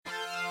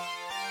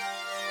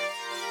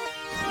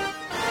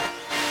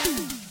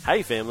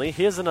Hey family,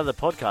 here's another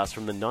podcast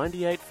from the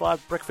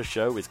 98.5 Breakfast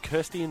Show with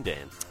Kirsty and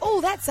Dan. Oh,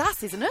 that's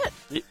us, isn't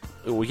it?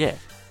 Yeah.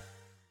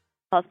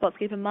 Spots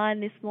keep in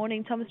mind this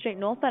morning, Thomas Street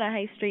northbound at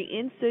Hay Street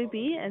in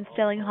Subi and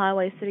Sterling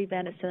Highway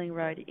Citybound at Sterling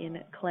Road in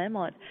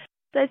Claremont.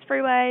 Those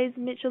freeways,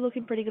 Mitch, are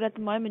looking pretty good at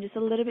the moment, just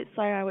a little bit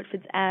slower at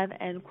Whitfords Ave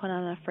and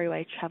Kwinana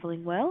Freeway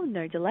travelling well,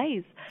 no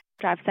delays.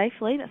 Drive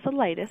safely, that's the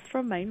latest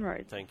from Main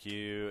Road. Thank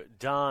you,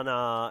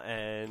 Dana,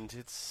 and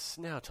it's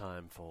now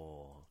time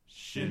for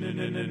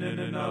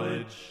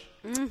Shanowledge.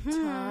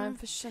 Time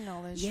for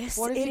Shanowledge. Yes,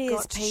 what have it you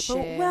is, got to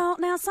people. share? Well,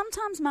 now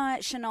sometimes my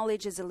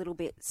Shanowledge is a little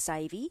bit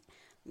savey.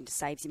 It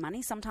saves you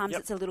money. Sometimes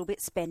it's a little bit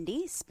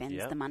spendy,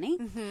 spends the money.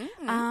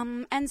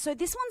 And so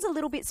this one's a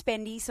little bit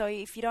spendy, so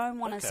if you don't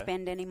want to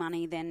spend any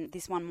money, then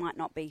this one might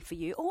not be for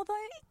you. Although,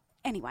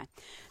 anyway.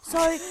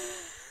 So...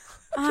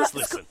 Just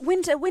listen.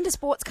 Winter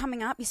sports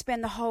coming up. You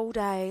spend the whole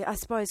day. I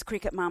suppose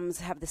cricket mums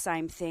have the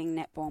same thing.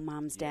 Netball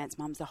mums, dance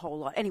mums, the whole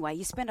lot. Anyway,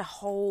 you spend a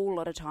whole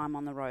lot of time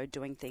on the road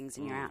doing things,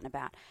 and you're out and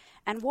about.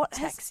 And what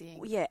Taxiing.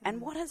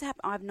 what has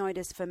happened? I've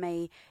noticed for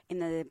me in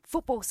the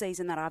football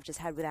season that I've just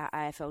had with our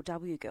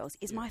AFLW girls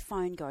is my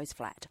phone goes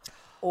flat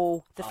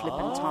all the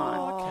flipping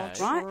time,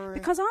 right? True.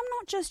 Because I'm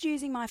not just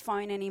using my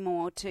phone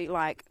anymore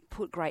to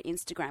put great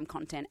Instagram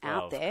content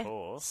out there. Of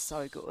course.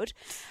 So good.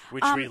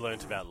 Which we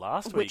learnt about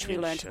last week. Which we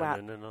learnt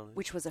about,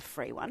 which was a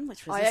free one,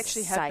 which was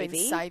have been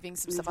saving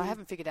some stuff. I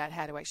haven't figured out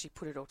how to actually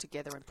put it all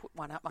together and put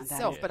one up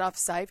myself, but I've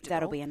saved it.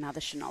 That'll be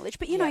another Shanowledge.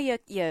 But you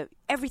know,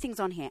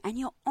 everything's on here, and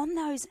you're on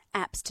those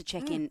apps to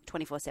check in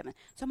 24/7.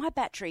 So my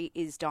battery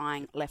is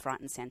dying left, right,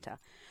 and centre.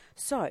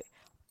 So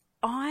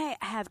I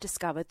have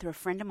discovered through a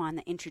friend of mine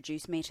that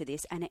introduced me to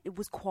this, and it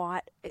was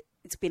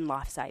it's been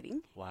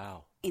life-saving.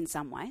 Wow. In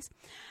some ways.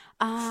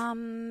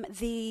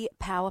 The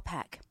power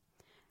pack.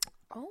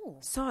 Oh.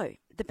 So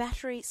the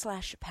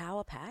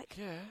battery/power pack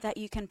that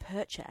you can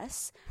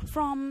purchase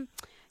from...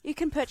 You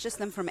can purchase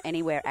them from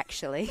anywhere,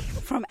 actually,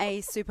 from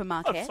a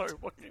supermarket. I'm sorry,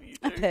 what can you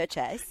do? A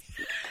purchase.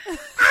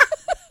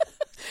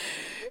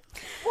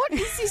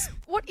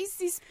 What is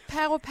this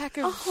power pack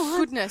of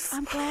goodness?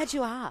 I'm glad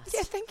you asked.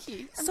 Yeah, thank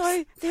you.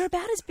 So they're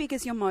about as big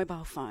as your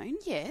mobile phone.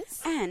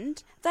 Yes.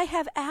 And they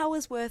have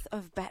hours worth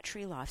of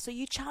battery life. So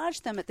you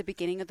charge them at the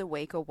beginning of the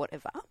week or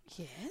whatever.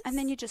 Yes. And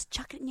then you just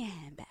chuck it in your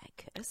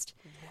handbag, Kirst.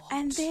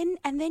 And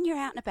then you're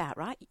out and about,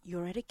 right?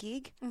 You're at a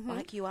gig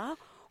like you are.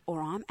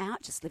 Or I'm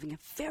out just living a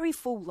very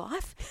full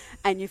life,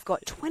 and you've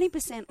got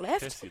 20%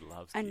 left, Kirsty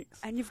loves and gigs.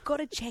 and you've got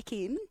to check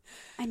in,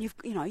 and your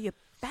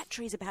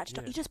battery's about to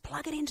die. You just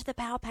plug it into the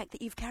power pack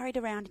that you've carried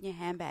around in your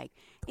handbag.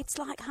 It's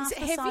like half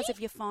the size of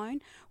your phone.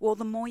 Well,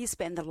 the more you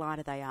spend, the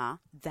lighter they are.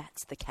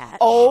 That's the catch.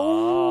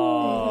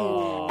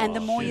 Oh. And the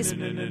more you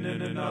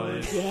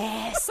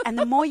and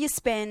the more you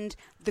spend,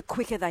 the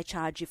quicker they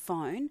charge your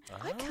phone.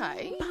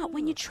 Okay. But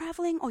when you're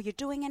travelling or you're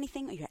doing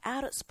anything or you're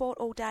out at sport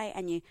all day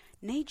and you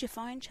need your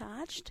phone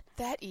charged,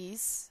 That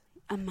is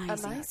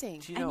amazing.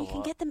 Do you And know you can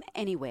what? get them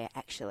anywhere,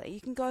 actually.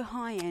 You can go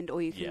high end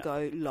or you can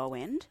go low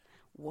end,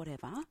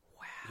 whatever.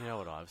 You know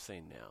what I've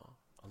seen now?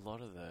 A lot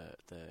of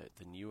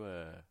the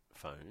newer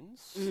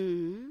phones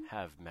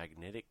have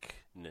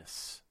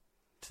magneticness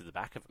to the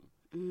back of them.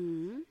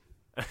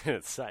 And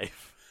it's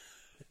safe.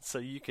 So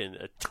you can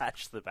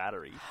attach the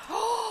battery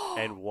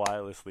and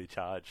wirelessly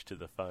charge to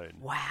the phone.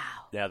 Wow.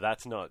 Now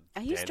that's not.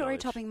 Are you Dan story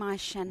knowledge. topping my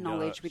Shan No.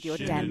 knowledge with your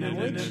Dan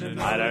knowledge?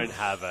 I don't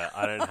have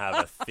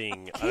a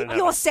thing. I don't Keep have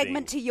your a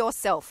segment thing. to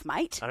yourself,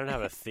 mate. I don't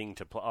have a thing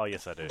to play. Oh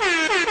yes, I do.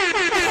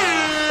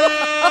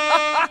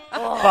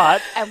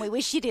 But And we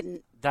wish you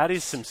didn't. that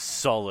is some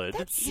solid.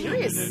 That's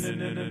serious.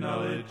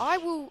 I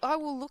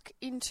will look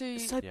into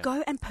So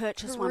go and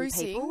purchase one,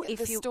 perusing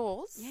people. the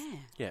stores. Yeah.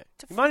 Yeah,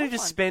 to you might need find to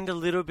one. spend a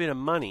little bit of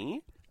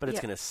money, but it's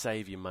Yeah. going to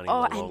save you money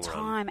Oh, in the long and run.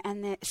 time,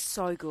 and they're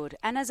so good.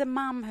 And as a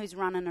mum who's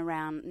running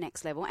around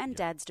next level, and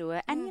dads do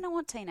it, and you know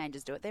what,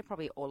 teenagers do it. They're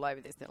probably all over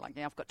this. They're like,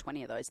 yeah, I've got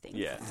 20 of those things.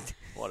 Yeah.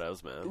 What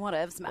else, man? What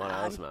else, man? What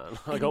else, man?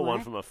 I got Anyway.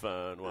 one for my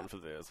phone, one for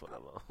this,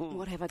 whatever.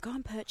 Whatever. Go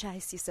and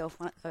purchase yourself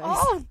one of those.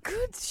 Oh,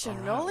 good All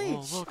right,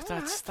 knowledge. well, look,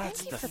 that's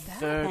Thank you the for that.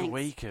 third Thanks.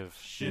 week of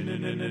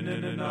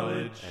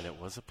knowledge, and it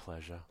was a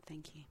pleasure.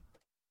 Thank you.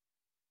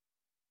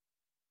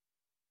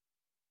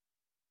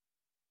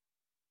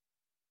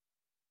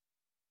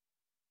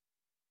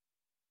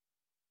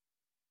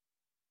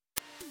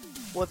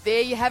 Well,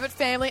 there you have it,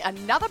 family.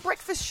 Another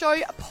Breakfast Show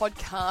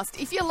podcast.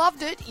 If you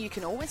loved it, you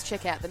can always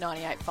check out the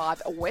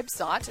 98.5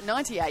 website,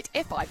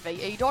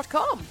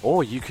 98five.com.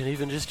 Or you can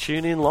even just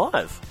tune in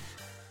live.